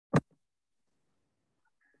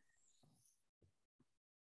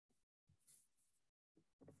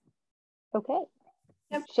Okay.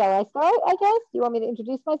 Yep. Shall I start, I guess? Do you want me to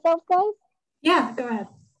introduce myself, guys? Yeah, go ahead.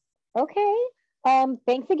 Okay.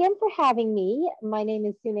 Thanks again for having me. My name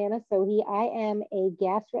is Sunana Sohi. I am a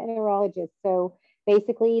gastroenterologist. So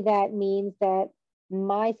basically, that means that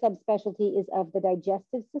my subspecialty is of the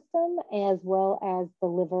digestive system as well as the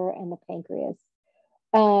liver and the pancreas.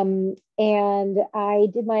 And I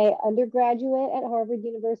did my undergraduate at Harvard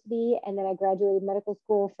University, and then I graduated medical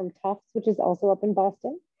school from Tufts, which is also up in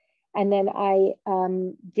Boston. And then I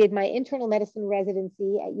did my internal medicine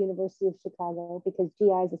residency at University of Chicago because GI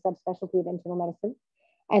is a subspecialty of internal medicine.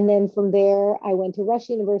 And then from there, I went to Rush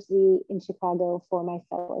University in Chicago for my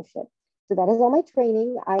fellowship. So that is all my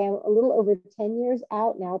training. I am a little over 10 years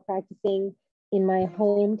out now practicing in my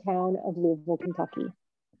hometown of Louisville, Kentucky.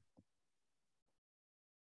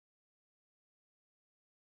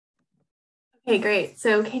 Okay, great.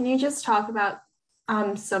 So can you just talk about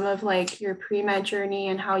some of like your pre-med journey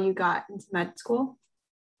and how you got into med school?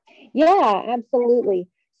 Yeah, absolutely.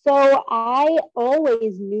 So I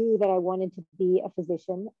always knew that I wanted to be a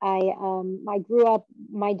physician. I grew up,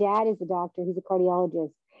 my dad is a doctor, he's a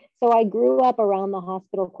cardiologist. So I grew up around the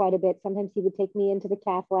hospital quite a bit. Sometimes he would take me into the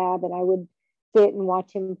cath lab and I would sit and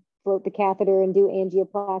watch him float the catheter and do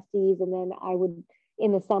angioplasties. And then I would,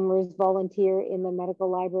 in the summers, volunteer in the medical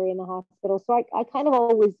library in the hospital. So I kind of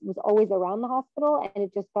always was always around the hospital and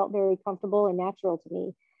it just felt very comfortable and natural to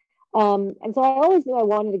me. And so I always knew I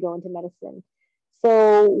wanted to go into medicine.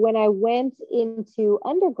 So when I went into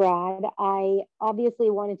undergrad, I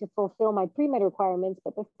obviously wanted to fulfill my pre-med requirements.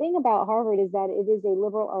 But the thing about Harvard is that it is a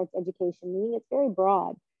liberal arts education, meaning it's very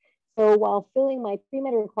broad. So while filling my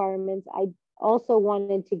pre-med requirements, I also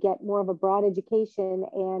wanted to get more of a broad education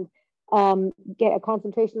and get a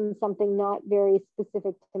concentration in something not very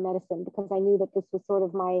specific to medicine, because I knew that this was sort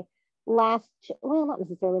of my last, well, not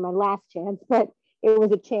necessarily my last chance, but it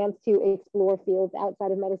was a chance to explore fields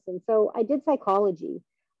outside of medicine. So I did psychology,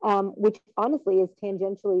 which honestly is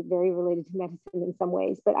tangentially very related to medicine in some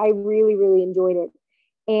ways, but I really, really enjoyed it.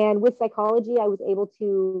 And with psychology, I was able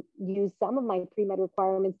to use some of my pre med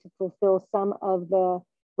requirements to fulfill some of the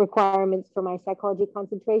requirements for my psychology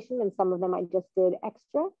concentration, and some of them I just did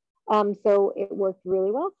extra. So it worked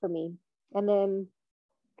really well for me. And then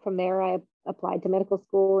from there, I applied to medical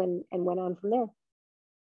school and went on from there.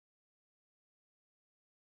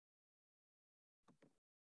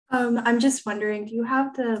 I'm just wondering, do you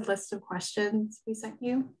have the list of questions we sent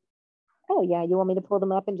you? Oh, yeah. You want me to pull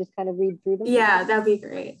them up and just kind of read through them? Yeah, that'd be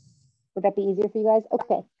great. Would that be easier for you guys?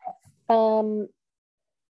 Okay. Um,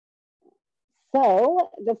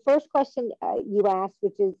 so the first question you asked,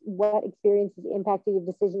 which is what experiences impacted your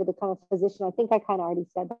decision to become a physician? I think I kind of already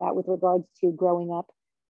said that with regards to growing up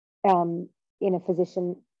in a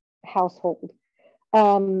physician household.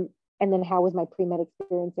 Um, and then how was my pre-med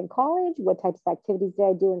experience in college? What types of activities did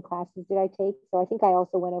I do and classes did I take? So I think I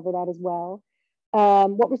also went over that as well.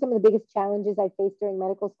 What were some of the biggest challenges I faced during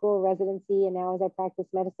medical school, residency, and now as I practice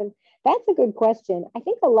medicine? That's a good question. I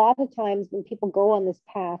think a lot of times when people go on this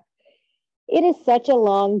path, it is such a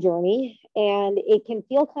long journey and it can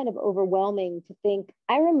feel kind of overwhelming to think.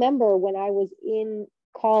 I remember when I was in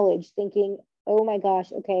college thinking, oh my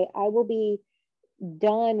gosh, okay, I will be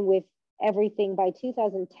done with everything by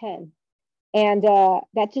 2010. And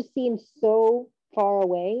that just seems so far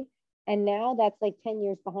away. And now that's like 10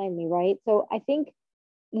 years behind me, right? So I think,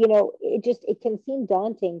 it can seem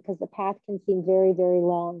daunting because the path can seem very, very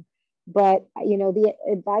long. But, the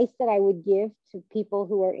advice that I would give to people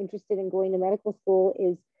who are interested in going to medical school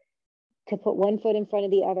is to put one foot in front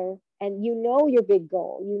of the other. And your big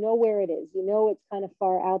goal, where it is, it's kind of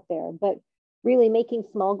far out there, but really making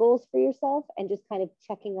small goals for yourself and just kind of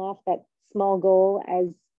checking off that small goal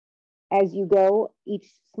as you go, each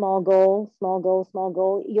small goal, small goal, small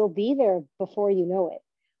goal, you'll be there before you know it.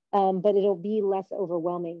 But it'll be less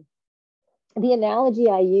overwhelming. The analogy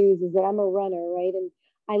I use is that I'm a runner, right? And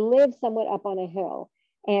I live somewhat up on a hill.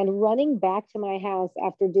 And running back to my house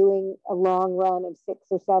after doing a long run of 6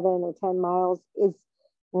 or 7 or 10 miles is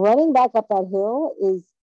running back up that hill is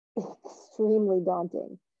extremely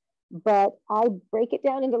daunting. But I break it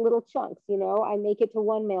down into little chunks, I make it to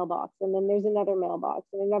one mailbox and then there's another mailbox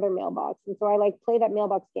and another mailbox. And so I like play that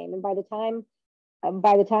mailbox game. And by the time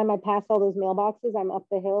I pass all those mailboxes, I'm up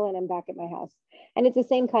the hill and I'm back at my house. And it's the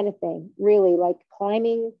same kind of thing, really, like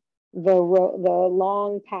climbing the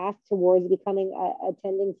long path towards becoming a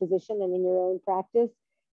attending physician and in your own practice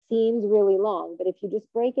seems really long. But if you just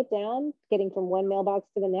break it down, getting from one mailbox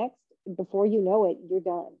to the next, before you know it, you're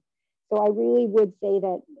done. So I really would say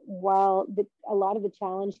that while a lot of the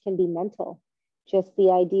challenge can be mental, just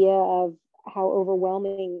the idea of how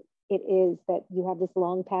overwhelming it is that you have this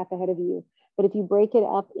long path ahead of you. But if you break it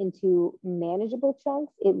up into manageable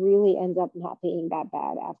chunks, it really ends up not being that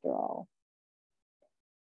bad after all.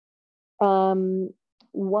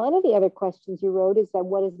 One of the other questions you wrote is that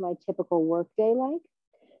what is my typical workday like?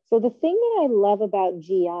 So the thing that I love about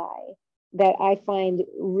GI that I find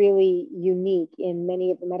really unique in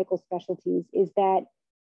many of the medical specialties is that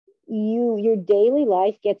your daily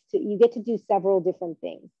life you get to do several different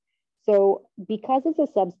things. So because it's a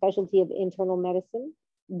subspecialty of internal medicine,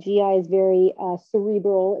 GI is very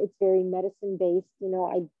cerebral. It's very medicine based.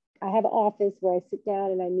 I have an office where I sit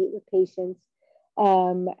down and I meet with patients.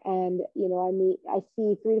 And I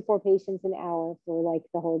see 3 to 4 patients an hour for like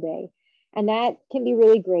the whole day. And that can be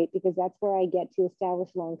really great because that's where I get to establish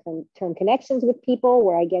long-term connections with people,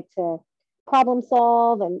 where I get to problem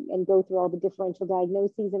solve and go through all the differential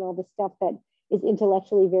diagnoses and all the stuff that is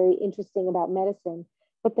intellectually very interesting about medicine.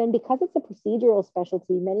 But then because it's a procedural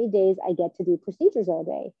specialty, many days I get to do procedures all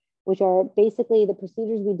day, which are basically the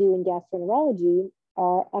procedures we do in gastroenterology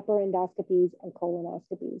are upper endoscopies and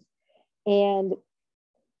colonoscopies. And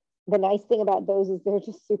the nice thing about those is they're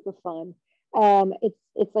just super fun.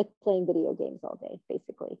 It's like playing video games all day,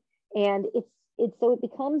 basically. And so it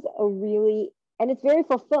becomes and it's very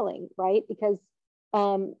fulfilling, right? Because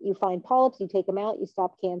you find polyps, you take them out, you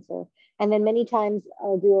stop cancer. And then many times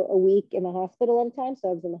I'll do a week in the hospital at a time. So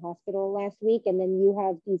I was in the hospital last week, and then you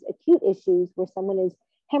have these acute issues where someone is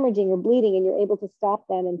hemorrhaging or bleeding and you're able to stop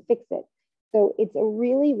them and fix it. So it's a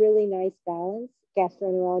really, really nice balance,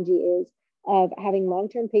 gastroenterology is, of having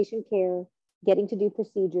long-term patient care, getting to do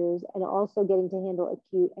procedures, and also getting to handle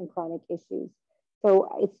acute and chronic issues.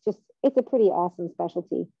 So it's a pretty awesome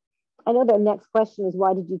specialty. I know the next question is,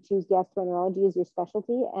 why did you choose gastroenterology as your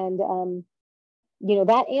specialty? And,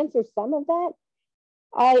 that answers some of that.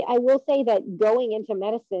 I will say that going into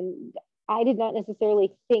medicine, I did not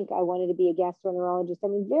necessarily think I wanted to be a gastroenterologist. I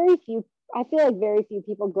mean, I feel like very few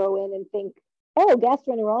people go in and think, oh,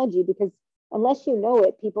 gastroenterology, because unless you know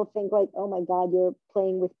it, people think like, oh my God, you're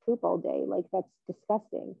playing with poop all day. Like, that's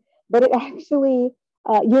disgusting. But it actually,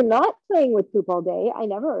 you're not playing with poop all day. I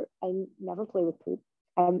never play with poop.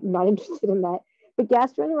 I'm not interested in that. But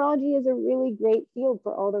gastroenterology is a really great field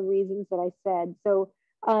for all the reasons that I said. So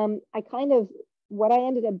what I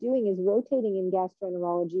ended up doing is rotating in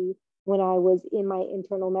gastroenterology when I was in my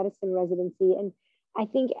internal medicine residency. And I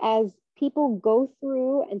think as people go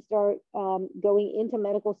through and start going into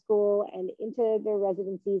medical school and into their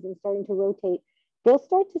residencies and starting to rotate, they'll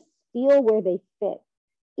start to feel where they fit.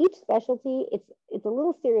 Each specialty, it's a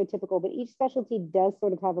little stereotypical, but each specialty does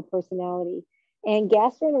sort of have a personality. And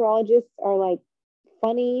gastroenterologists are like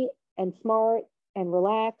funny and smart and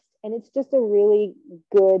relaxed. And it's just a really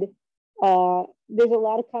good, there's a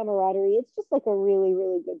lot of camaraderie. It's just like a really,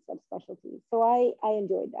 really good subspecialty. So I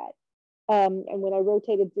enjoyed that. And when I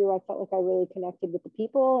rotated through, I felt like I really connected with the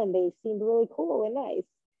people and they seemed really cool and nice.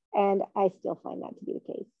 And I still find that to be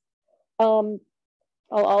the case. I'll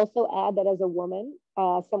also add that as a woman,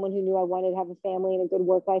 someone who knew I wanted to have a family and a good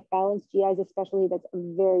work-life balance, GI is a specialty that's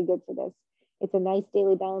very good for this. It's a nice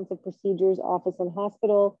daily balance of procedures, office and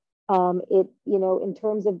hospital. In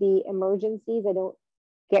terms of the emergencies, I don't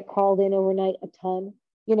get called in overnight a ton,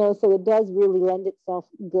 so it does really lend itself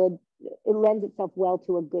well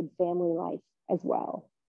to a good family life as well.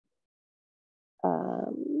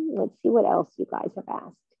 Let's see what else you guys have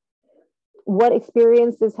asked. What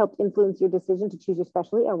experiences helped influence your decision to choose your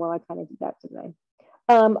specialty? Oh, well, I kind of did that, didn't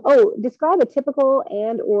I? Describe a typical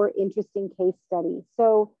and or interesting case study.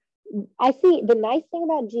 So I see the nice thing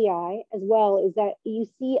about GI as well is that you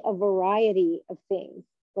see a variety of things,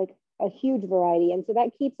 like a huge variety. And so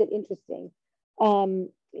that keeps it interesting.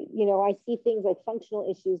 I see things like functional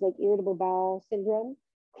issues like irritable bowel syndrome,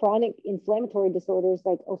 chronic inflammatory disorders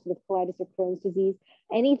like ulcerative colitis or Crohn's disease,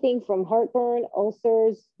 anything from heartburn,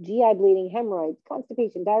 ulcers, GI bleeding, hemorrhoids,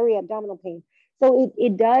 constipation, diarrhea, abdominal pain. So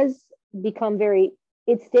it does become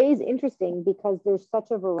it stays interesting because there's such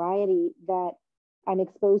a variety that I'm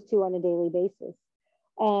exposed to on a daily basis.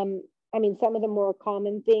 Some of the more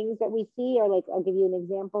common things that we see are like, I'll give you an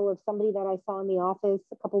example of somebody that I saw in the office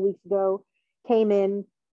a couple of weeks ago, came in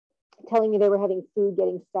telling me they were having food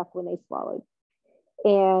getting stuck when they swallowed.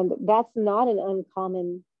 And that's not an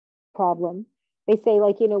uncommon problem. They say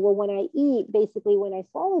when I eat, basically when I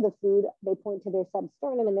swallow the food, they point to their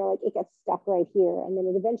substernum and they're like, it gets stuck right here. And then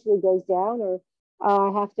it eventually goes down or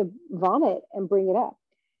I have to vomit and bring it up.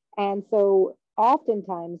 And so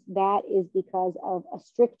oftentimes that is because of a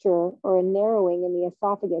stricture or a narrowing in the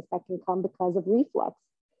esophagus that can come because of reflux.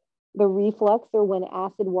 The reflux, or when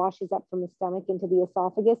acid washes up from the stomach into the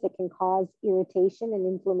esophagus, it can cause irritation and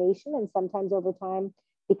inflammation. And sometimes over time,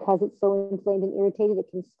 because it's so inflamed and irritated, it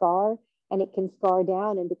can scar, and it can scar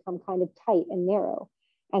down and become kind of tight and narrow.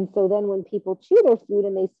 And so then when people chew their food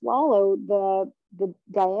and they swallow, the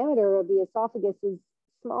diameter of the esophagus is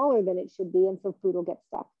smaller than it should be, and so food will get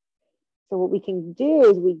stuck. So what we can do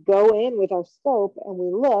is we go in with our scope and we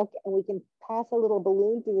look, and we can pass a little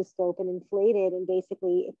balloon through the scope and inflate it, and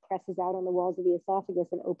basically it presses out on the walls of the esophagus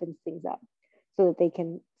and opens things up so that they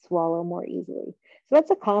can swallow more easily. So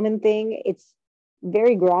that's a common thing. It's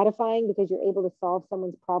very gratifying because you're able to solve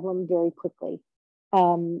someone's problem very quickly,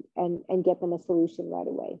 and get them a solution right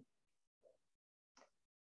away.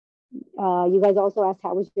 You guys also asked,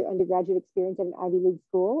 how was your undergraduate experience at an Ivy League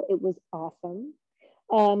school? It was awesome.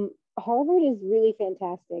 Harvard is really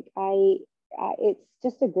fantastic. It's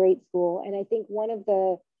just a great school. And I think one of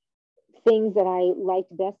the things that I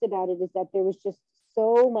liked best about it is that there was just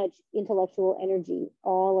so much intellectual energy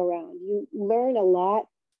all around. You learn a lot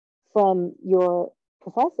from your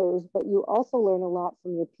professors, but you also learn a lot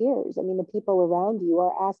from your peers. I mean, the people around you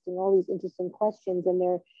are asking all these interesting questions, and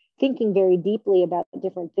they're thinking very deeply about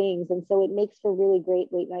different things. And so it makes for really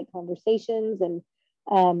great late night conversations, and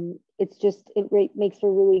it makes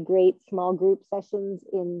for really great small group sessions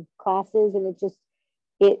in classes. And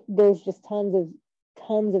there's just tons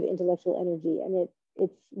of intellectual energy, and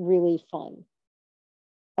it's really fun.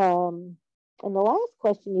 And the last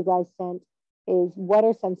question you guys sent is, what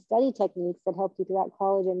are some study techniques that helped you throughout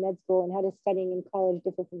college and med school, and how does studying in college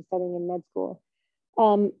differ from studying in med school?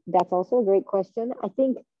 That's also a great question. I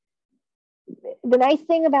think the nice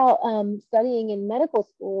thing about studying in medical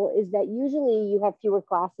school is that usually you have fewer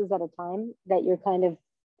classes at a time that you're kind of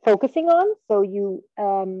focusing on. So you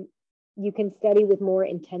can study with more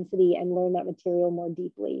intensity and learn that material more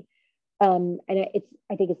deeply. And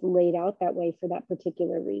I think it's laid out that way for that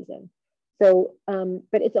particular reason. So,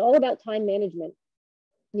 but it's all about time management.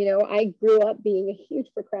 You know, I grew up being a huge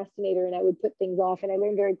procrastinator, and I would put things off. And I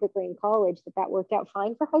learned very quickly in college that worked out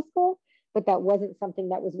fine for high school, but that wasn't something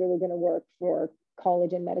that was really going to work for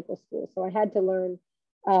college and medical school. So I had to learn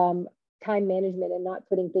time management and not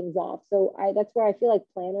putting things off. So that's where I feel like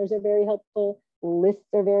planners are very helpful. Lists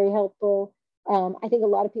are very helpful. I think a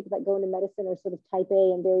lot of people that go into medicine are sort of type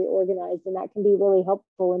A and very organized, and that can be really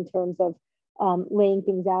helpful in terms of laying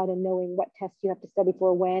things out and knowing what tests you have to study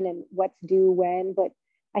for when and what's due when. But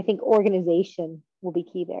I think organization will be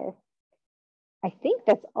key there. I think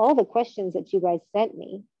that's all the questions that you guys sent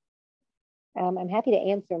me. I'm happy to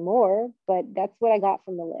answer more, but that's what I got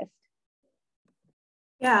from the list.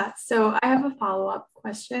 Yeah, so I have a follow-up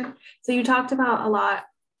question. So you talked about a lot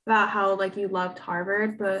about how like you loved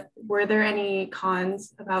Harvard, but were there any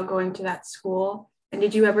cons about going to that school? And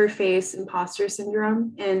did you ever face imposter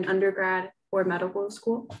syndrome in undergrad or medical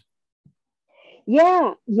school?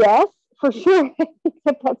 Yeah, yes, for sure.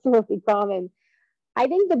 That's really common. I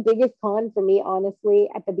think the biggest con for me, honestly,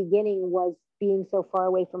 at the beginning was being so far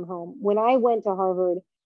away from home. When I went to Harvard,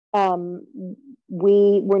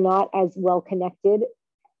 we were not as well connected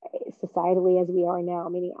societally as we are now.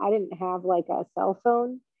 Meaning, I didn't have like a cell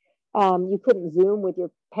phone. You couldn't Zoom with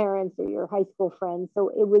your parents or your high school friends. So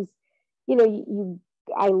it was, you know,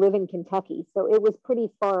 I live in Kentucky, so it was pretty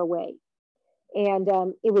far away. And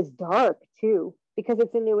it was dark too, because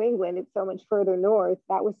it's in New England. It's so much further north.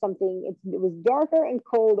 That was something, it was darker and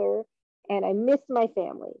colder, and I missed my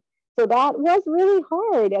family. So that was really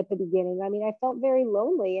hard at the beginning. I mean, I felt very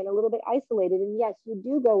lonely and a little bit isolated. And yes, you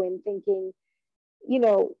do go in thinking, you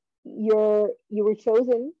know, you were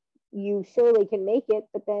chosen, you surely can make it,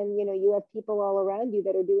 but then, you know, you have people all around you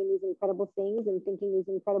that are doing these incredible things and thinking these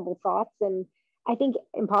incredible thoughts. And I think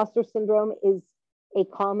imposter syndrome is a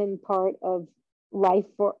common part of life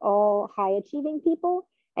for all high achieving people.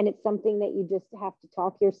 And it's something that you just have to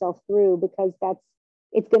talk yourself through, because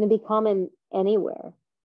it's going to be common anywhere.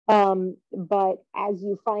 But as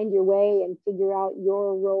you find your way and figure out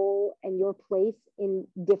your role and your place in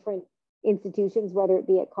different institutions, whether it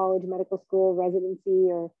be at college, medical school, residency,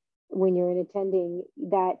 or when you're in attending,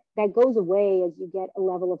 that goes away as you get a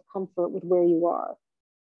level of comfort with where you are.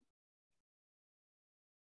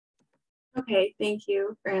 Okay, thank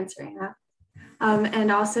you for answering that.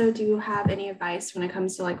 And also, do you have any advice when it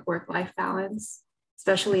comes to like work-life balance,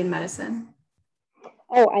 especially in medicine?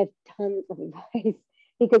 Oh, I have tons of advice,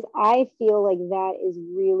 because I feel like that is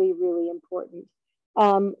really, really important.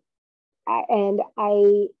 And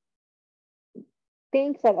I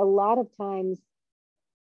think that a lot of times,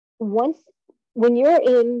 when you're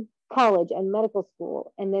in college and medical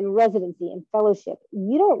school and then residency and fellowship,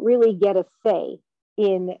 you don't really get a say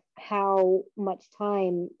in how much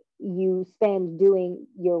time you spend doing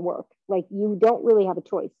your work. Like, you don't really have a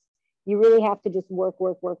choice. You really have to just work.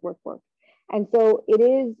 And so it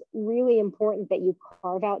is really important that you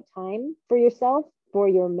carve out time for yourself, for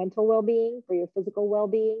your mental well-being, for your physical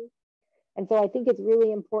well-being. And so I think it's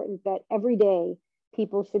really important that every day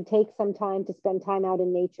people should take some time to spend time out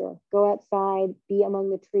in nature, go outside, be among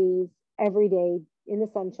the trees every day in the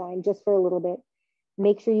sunshine, just for a little bit.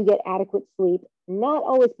 Make sure you get adequate sleep. Not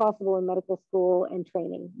always possible in medical school and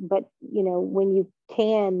training, but when you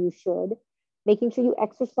can, you should. Making sure you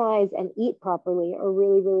exercise and eat properly are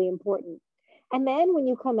really, really important. And then when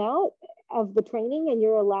you come out of the training and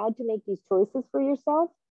you're allowed to make these choices for yourself,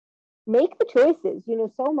 make the choices.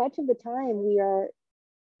 So much of the time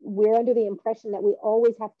we're under the impression that we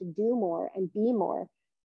always have to do more and be more.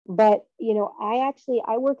 But,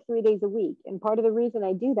 I work 3 days a week. And part of the reason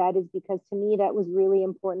I do that is because to me, that was really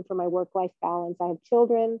important for my work-life balance. I have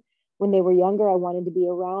children. When they were younger, I wanted to be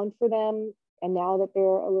around for them. And now that they're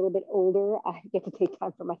a little bit older, I get to take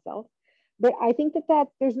time for myself. But I think that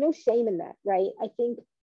there's no shame in that, right? I think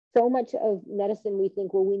so much of medicine, we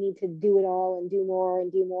think, well, we need to do it all and do more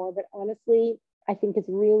and do more. But honestly, I think it's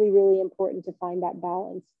really, really important to find that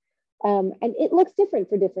balance. And it looks different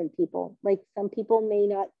for different people. Like some people may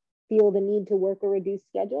not feel the need to work a reduced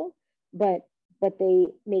schedule, but they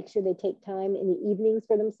make sure they take time in the evenings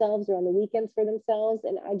for themselves or on the weekends for themselves.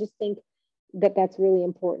 And I just think that that's really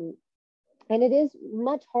important. And it is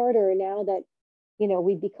much harder now that,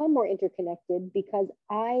 we've become more interconnected, because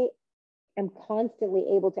I am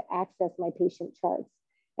constantly able to access my patient charts,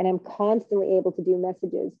 and I'm constantly able to do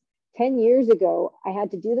messages. 10 years ago, I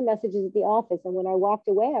had to do the messages at the office. And when I walked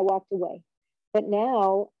away, I walked away. But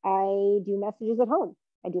now I do messages at home.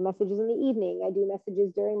 I do messages in the evening. I do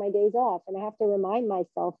messages during my days off. And I have to remind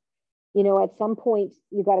myself, at some point,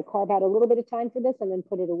 you've got to carve out a little bit of time for this and then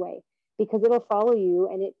put it away, because it'll follow you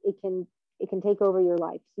and it can take over your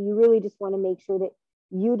life. So you really just want to make sure that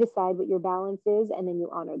you decide what your balance is and then you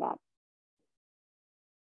honor that.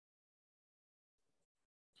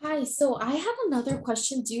 Hi, so I have another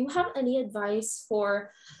question. Do you have any advice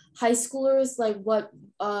for high schoolers, like what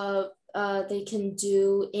they can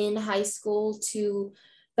do in high school to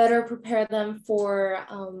better prepare them for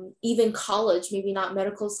even college, maybe not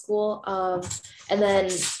medical school, and then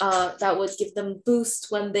that would give them boost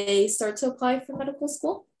when they start to apply for medical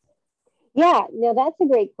school? Yeah, no, that's a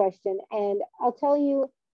great question. And I'll tell you,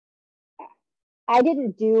 I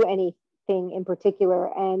didn't do anything in particular,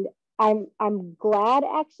 and I'm glad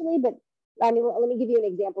actually. But I mean, let me give you an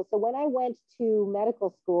example. So when I went to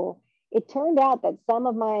medical school, it turned out that some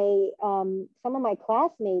of my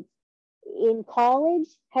classmates in college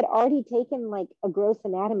had already taken like a gross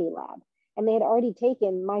anatomy lab, and they had already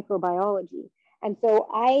taken microbiology. And so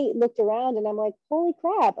I looked around and I'm like, holy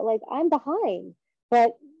crap, like I'm behind.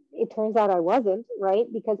 But it turns out I wasn't, right?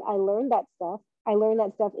 Because I learned that stuff. I learned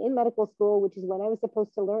that stuff in medical school, which is when I was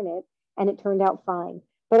supposed to learn it, and it turned out fine.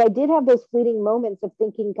 But I did have those fleeting moments of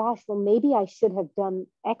thinking, gosh, well, maybe I should have done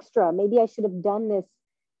extra. Maybe I should have done this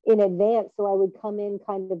in advance so I would come in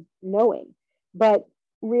kind of knowing. But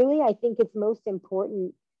really, I think it's most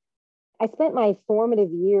important. I spent my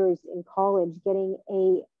formative years in college getting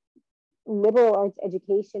a liberal arts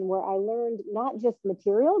education where I learned not just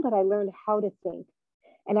material, but I learned how to think.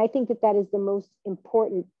 And I think that is the most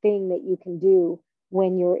important thing that you can do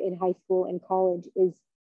when you're in high school and college, is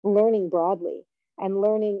learning broadly and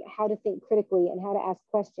learning how to think critically and how to ask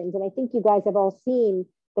questions. And I think you guys have all seen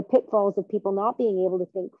the pitfalls of people not being able to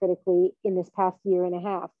think critically in this past year and a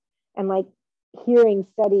half, and like hearing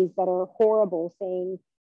studies that are horrible saying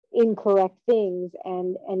incorrect things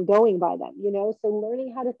and going by them, so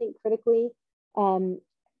learning how to think critically,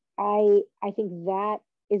 I think that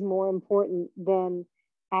is more important than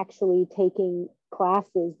actually taking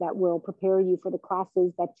classes that will prepare you for the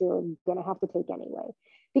classes that you're going to have to take anyway.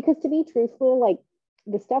 Because to be truthful, like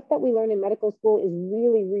the stuff that we learn in medical school is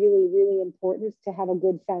really, really, really important to have a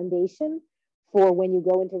good foundation for when you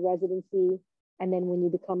go into residency and then when you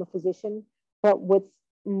become a physician. But what's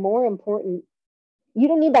more important, you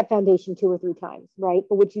don't need that foundation 2 or 3 times, right?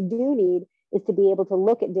 But what you do need is to be able to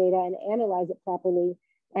look at data and analyze it properly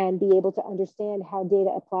and be able to understand how data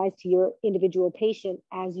applies to your individual patient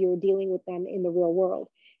as you're dealing with them in the real world.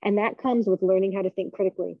 And that comes with learning how to think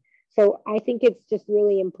critically. So I think it's just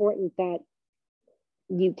really important that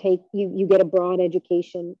you get a broad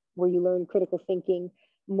education where you learn critical thinking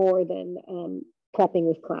more than prepping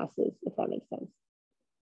with classes, if that makes sense.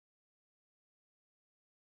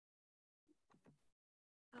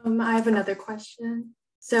 I have another question.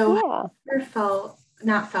 So yeah. have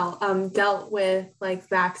you ever dealt with like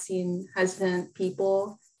vaccine hesitant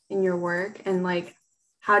people in your work, and like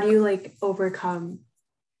how do you like overcome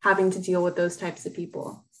having to deal with those types of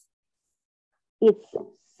people? It's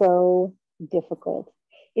so difficult.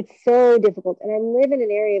 It's so difficult. And I live in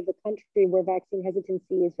an area of the country where vaccine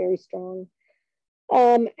hesitancy is very strong.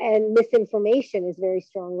 And misinformation is very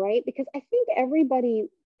strong, right? Because I think everybody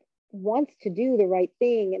wants to do the right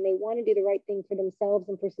thing and they want to do the right thing for themselves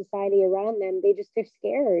and for society around them. They're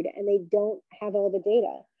scared and they don't have all the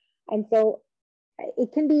data. And so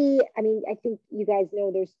it can be, I mean, I think you guys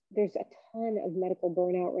know there's a ton of medical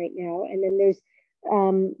burnout right now. And then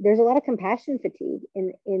there's a lot of compassion fatigue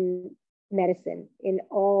in medicine, in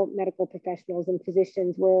all medical professionals and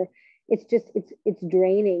physicians, where it's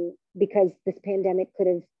draining, because this pandemic could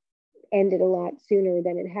have ended a lot sooner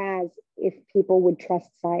than it has if people would trust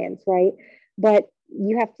science, right? But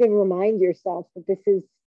you have to remind yourself that this is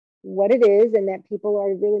what it is, and that people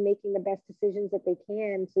are really making the best decisions that they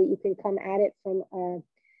can, so that you can come at it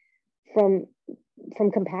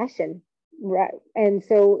from compassion, right? And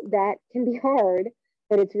so that can be hard,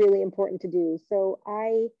 but it's really important to do. So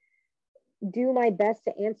I do my best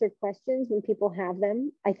to answer questions when people have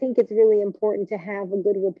them. I think it's really important to have a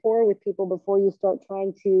good rapport with people before you start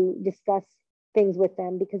trying to discuss things with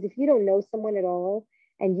them, because if you don't know someone at all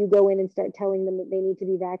and you go in and start telling them that they need to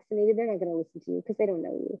be vaccinated, they're not going to listen to you because they don't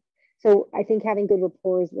know you. So I think having good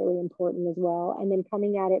rapport is really important as well. And then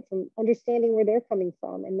coming at it from understanding where they're coming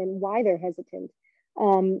from and then why they're hesitant,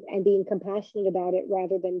 and being compassionate about it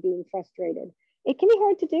rather than being frustrated. It can be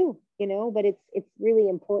hard to do, but it's really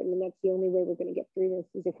important. And that's the only way we're going to get through this,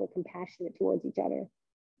 is if we're compassionate towards each other.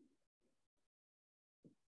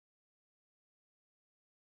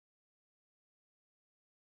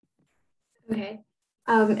 Okay.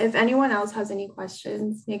 If anyone else has any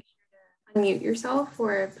questions, make sure to unmute yourself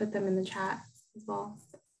or put them in the chat as well.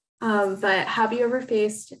 But have you ever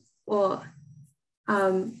faced,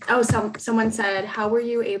 someone said, how were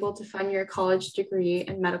you able to fund your college degree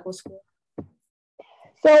in medical school?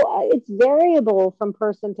 So it's variable from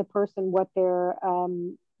person to person what their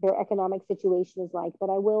economic situation is like.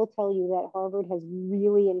 But I will tell you that Harvard has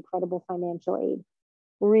really incredible financial aid,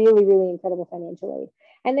 really, really incredible financial aid.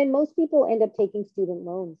 And then most people end up taking student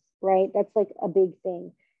loans, right? That's like a big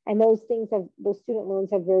thing. And those student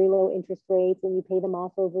loans have very low interest rates, and you pay them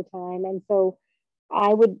off over time. And so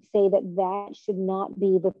I would say that should not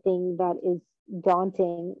be the thing that is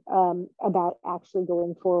daunting about actually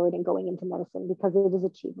going forward and going into medicine, because it is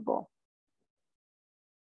achievable.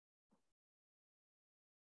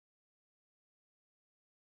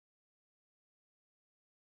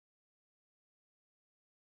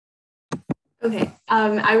 Okay,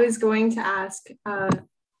 I was going to ask,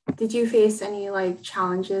 did you face any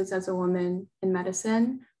challenges as a woman in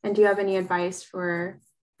medicine? And do you have any advice for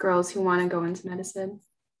girls who want to go into medicine?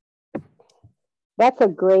 That's a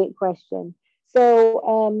great question.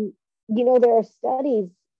 So, there are studies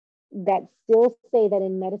that still say that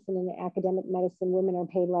in medicine, in academic medicine, women are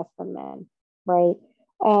paid less than men, right?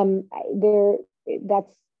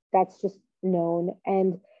 That's just known.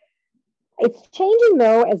 And it's changing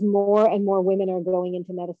though, as more and more women are going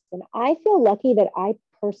into medicine. I feel lucky that I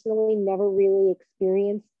personally never really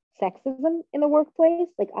experienced sexism in the workplace.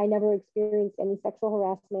 Like, I never experienced any sexual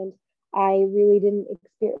harassment. I really didn't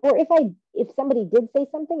experience, or if somebody did say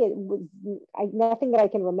something, it was nothing that I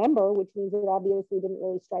can remember, which means it obviously didn't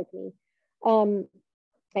really strike me.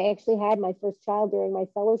 I actually had my first child during my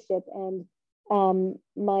fellowship, and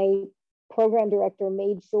my program director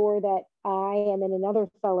made sure that I and then another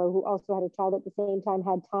fellow who also had a child at the same time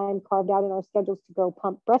had time carved out in our schedules to go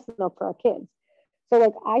pump breast milk for our kids.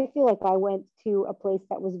 So I feel like I went to a place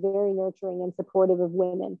that was very nurturing and supportive of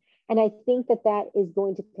women. And I think that is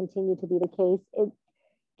going to continue to be the case.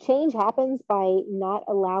 Change happens by not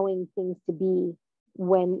allowing things to be.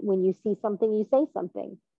 When you see something, you say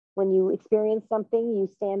something. When you experience something, you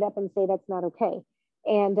stand up and say that's not okay.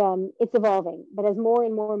 And it's evolving. But as more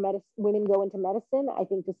and more women go into medicine, I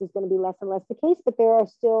think this is going to be less and less the case. But there are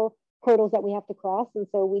still hurdles that we have to cross. And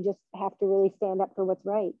so we just have to really stand up for what's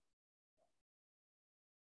right.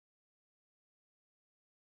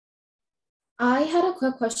 I had a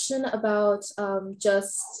quick question about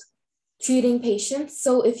just treating patients.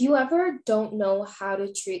 So if you ever don't know how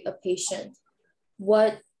to treat a patient,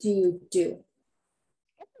 what do you do?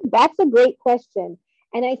 That's a great question.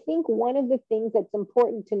 And I think one of the things that's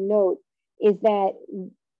important to note is that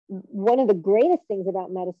one of the greatest things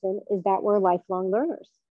about medicine is that we're lifelong learners,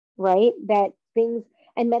 right?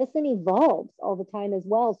 And medicine evolves all the time as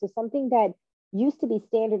well. So something that used to be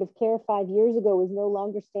standard of care 5 years ago is no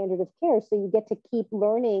longer standard of care. So you get to keep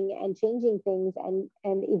learning and changing things and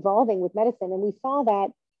evolving with medicine. And we saw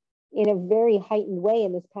that in a very heightened way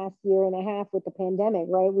in this past year and a half with the pandemic,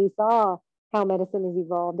 right? We saw how medicine has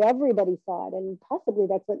evolved. Everybody saw it, and possibly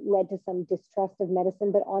that's what led to some distrust of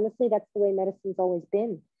medicine. But honestly, that's the way medicine's always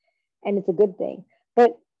been, and it's a good thing.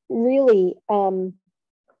 But really, you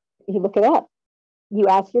look it up. You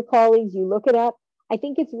ask your colleagues. You look it up. I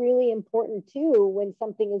think it's really important too when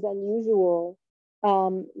something is unusual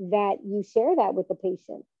that you share that with the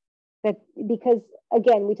patient. That because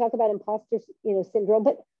again, we talk about imposter, syndrome,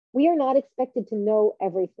 but we are not expected to know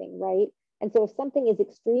everything, right? And so if something is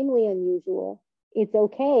extremely unusual, it's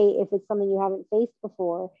okay if it's something you haven't faced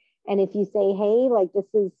before. And if you say, hey, like this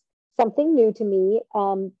is something new to me,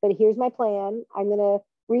 but here's my plan. I'm going to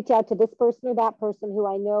reach out to this person or that person who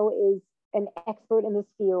I know is an expert in this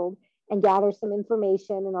field and gather some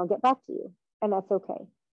information, and I'll get back to you. And that's okay.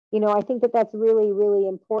 I think that that's really, really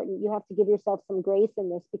important. You have to give yourself some grace in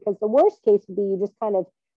this, because the worst case would be you just kind of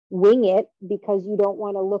wing it because you don't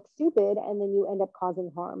want to look stupid, and then you end up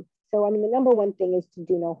causing harm. So, I mean, the number one thing is to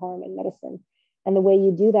do no harm in medicine. And the way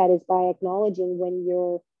you do that is by acknowledging when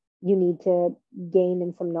you need to gain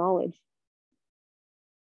in some knowledge.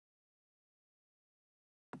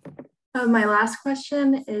 My last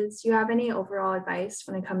question is, do you have any overall advice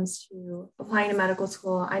when it comes to applying to medical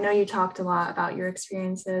school? I know you talked a lot about your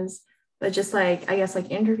experiences, but just like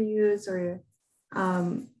interviews or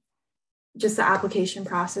just the application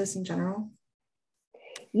process in general.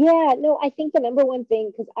 Yeah, no, I think the number one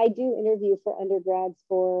thing, because I do interview for undergrads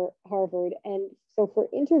for Harvard. And so for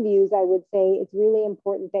interviews, I would say it's really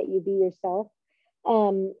important that you be yourself,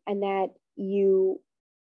 and that you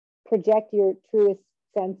project your truest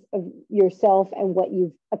sense of yourself and what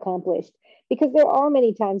you've accomplished. Because there are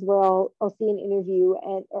many times where I'll see an interview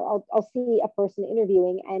or I'll see a person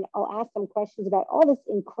interviewing, and I'll ask them questions about all this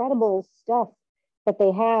incredible stuff that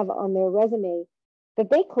they have on their resume that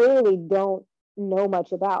they clearly don't know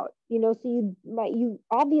much about. So you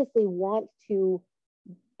obviously want to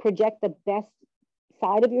project the best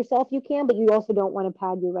side of yourself you can, but you also don't want to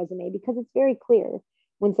pad your resume, because it's very clear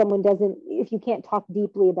when someone if you can't talk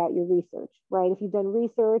deeply about your research, right? If you've done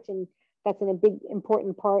research and that's a big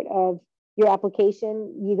important part of your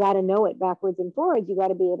application, you got to know it backwards and forwards. You got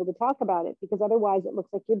to be able to talk about it, because otherwise it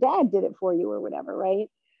looks like your dad did it for you or whatever, right?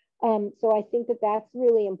 So I think that that's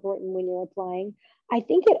really important when you're applying. I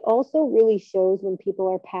think it also really shows when people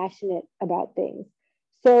are passionate about things.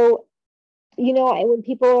 So, when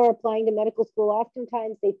people are applying to medical school,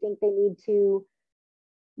 oftentimes they think they need to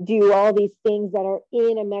do all these things that are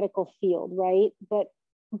in a medical field, right? But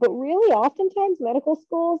really oftentimes medical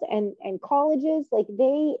schools and colleges, like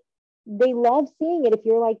they love seeing it if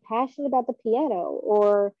you're like passionate about the piano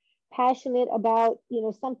or passionate about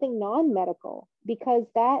something non-medical, because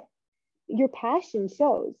that your passion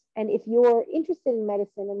shows. And if you're interested in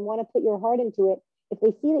medicine and want to put your heart into it, if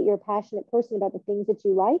they see that you're a passionate person about the things that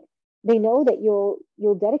you like, they know that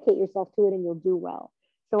you'll dedicate yourself to it and you'll do well.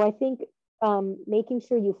 So I think making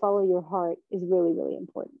sure you follow your heart is really, really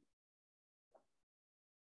important.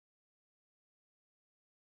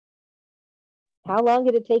 How long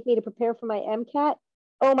did it take me to prepare for my MCAT?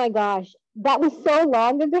 Oh my gosh, that was so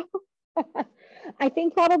long ago. I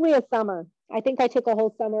think probably a summer. I think I took a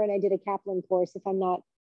whole summer and I did a Kaplan course, if I'm not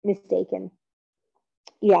mistaken.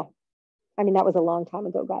 Yeah, I mean, that was a long time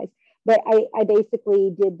ago, guys. But I basically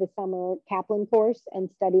did the summer Kaplan course and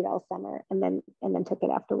studied all summer and then took it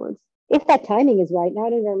afterwards. If that timing is right. Now I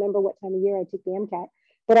don't even remember what time of year I took the MCAT,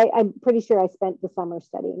 but I'm pretty sure I spent the summer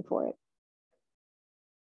studying for it.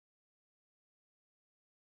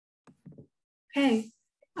 Okay.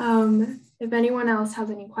 If anyone else has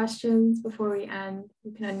any questions before we end,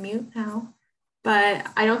 you can unmute now. But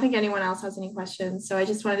I don't think anyone else has any questions. So I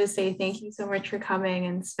just wanted to say thank you so much for coming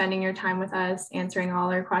and spending your time with us, answering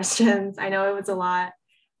all our questions. I know it was a lot,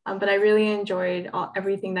 but I really enjoyed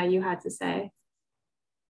everything that you had to say.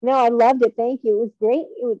 No, I loved it. Thank you. It was great.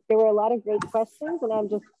 There were a lot of great questions, and I'm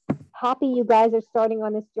just happy you guys are starting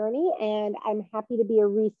on this journey. And I'm happy to be a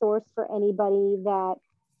resource for anybody that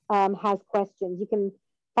has questions. You can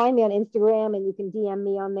find me on Instagram and you can DM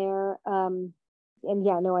me on there. And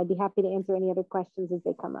yeah, no, I'd be happy to answer any other questions as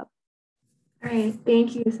they come up. All right.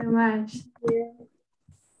 Thank you so much.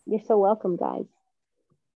 You're so welcome, guys.